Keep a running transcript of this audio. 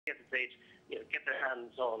at the stage, get their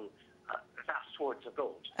hands on vast hoards of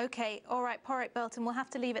gold. OK, all right, Porrick Belton, we'll have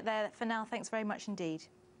to leave it there for now. Thanks very much indeed.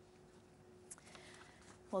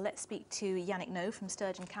 Well, let's speak to Yannick Naud from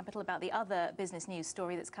Sturgeon Capital about the other business news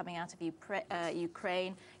story that's coming out of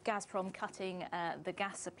Ukraine, Gazprom cutting the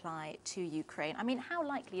gas supply to Ukraine. I mean, how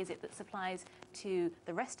likely is it that supplies to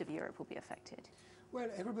the rest of Europe will be affected? Well,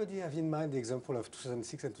 everybody have in mind the example of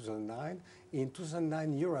 2006 and 2009. In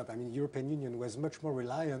 2009, Europe, I mean, the European Union was much more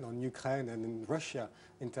reliant on Ukraine and in Russia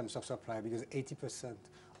in terms of supply, because 80%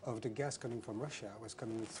 of the gas coming from Russia was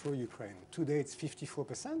coming through Ukraine. Today, it's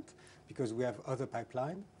 54% because we have other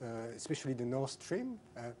pipeline, especially the Nord Stream,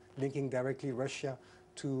 linking directly Russia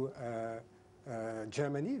to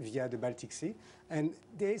Germany via the Baltic Sea, and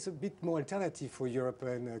there is a bit more alternative for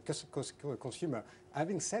European consumer.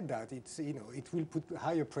 Having said that, it will put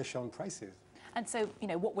higher pressure on prices. And so,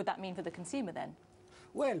 what would that mean for the consumer then?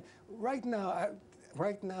 Well, right now,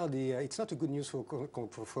 it's not a good news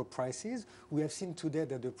for prices. We have seen today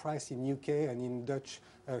that the price in UK and in Dutch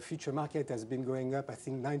future market has been going up, I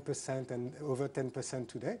think 9% and over 10%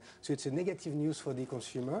 today. So it's a negative news for the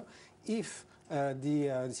consumer. If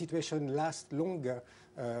the situation lasts longer,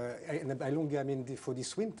 and by longer I mean for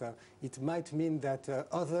this winter, it might mean that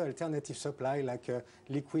other alternative supply like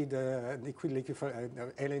liquid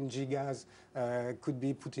LNG gas could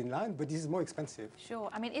be put in line, but this is more expensive. Sure.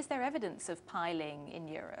 I mean, is there evidence of piling in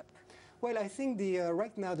Europe? Well, I think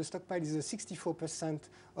right now the stockpile is 64%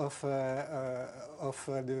 of the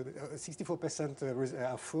 64%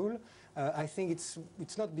 are full. I think it's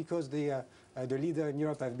not because the leader in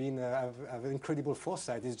Europe have incredible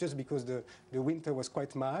foresight. It's just because the winter was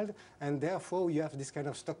quite mild, and therefore you have this kind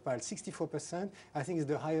of stockpile. 64%, I think, is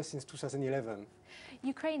the highest since 2011.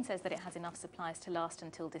 Ukraine says that it has enough supplies to last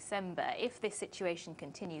until December. If this situation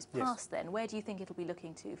continues past then, where do you think it'll be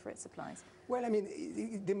looking to for its supplies? Well, I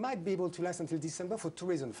mean, they might be able to last until December for two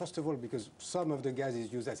reasons. First of all, because some of the gas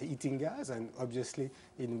is used as heating gas, and obviously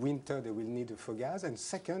in winter they will need it for gas. And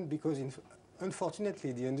second, because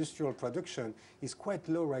unfortunately the industrial production is quite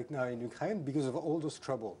low right now in Ukraine because of all those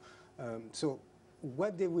trouble. So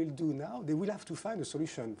what they will do now, they will have to find a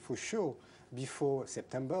solution for sure before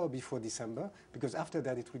September or before December, because after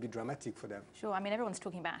that it will be dramatic for them. Sure. I mean, everyone's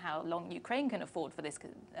talking about how long Ukraine can afford for this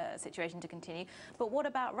situation to continue. But what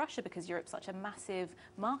about Russia, because Europe's such a massive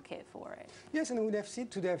market for it? Yes, and we have seen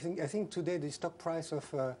today, I think today the stock price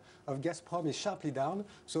of Gazprom is sharply down.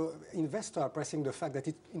 So investors are pressing the fact that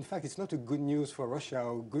in fact it's not a good news for Russia,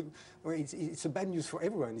 or it's a bad news for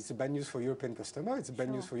everyone. It's a bad news for European customers, it's a bad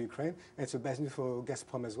news for Ukraine, and it's a bad news for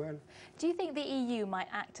Gazprom as well. Do you think the EU might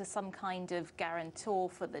act as some kind of guarantor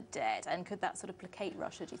for the debt, and could that sort of placate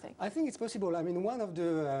Russia, do you think? I think it's possible. I mean, one of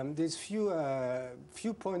the there's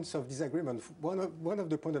few points of disagreement. One of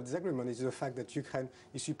the points of disagreement is the fact that Ukraine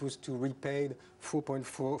is supposed to repay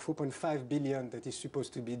 4.5 billion that is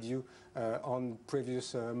supposed to be due on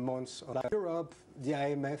previous months. Europe, the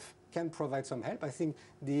IMF can provide some help. I think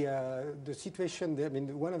the situation there, I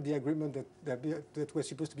mean, one of the agreements that was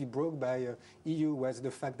supposed to be broke by EU was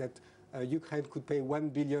the fact that Ukraine could pay 1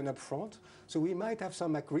 billion upfront. So we might have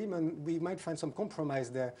some agreement, we might find some compromise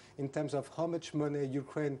there in terms of how much money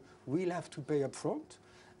Ukraine will have to pay upfront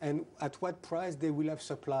and at what price they will have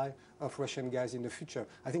supply of Russian gas in the future.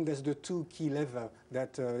 I think that's the two key levers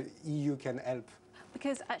that EU can help.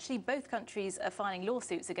 Because actually both countries are filing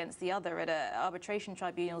lawsuits against the other at arbitration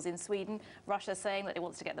tribunals in Sweden. Russia saying that it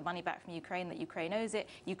wants to get the money back from Ukraine, that Ukraine owes it.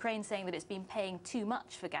 Ukraine saying that it's been paying too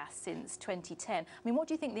much for gas since 2010. I mean, what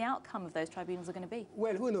do you think the outcome of those tribunals are going to be?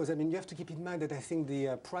 Well, who knows? I mean, you have to keep in mind that I think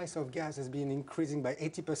the price of gas has been increasing by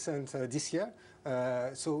 80% this year.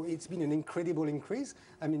 So it's been an incredible increase.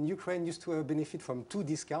 I mean, Ukraine used to benefit from 2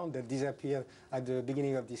 discounts that disappeared at the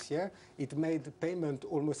beginning of this year. It made payment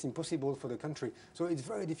almost impossible for the country. So it's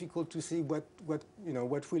very difficult to see what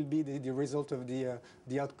will be the result of the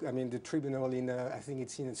tribunal in I think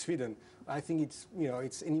it's in Sweden. I think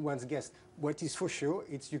it's anyone's guess. What is for sure,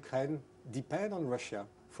 it's Ukraine depend on Russia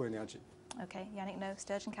for energy. Okay, Yannick Naud,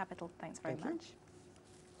 Sturgeon Capital. Thanks very much.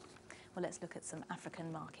 Well, let's look at some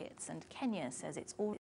African markets, and Kenya says it's all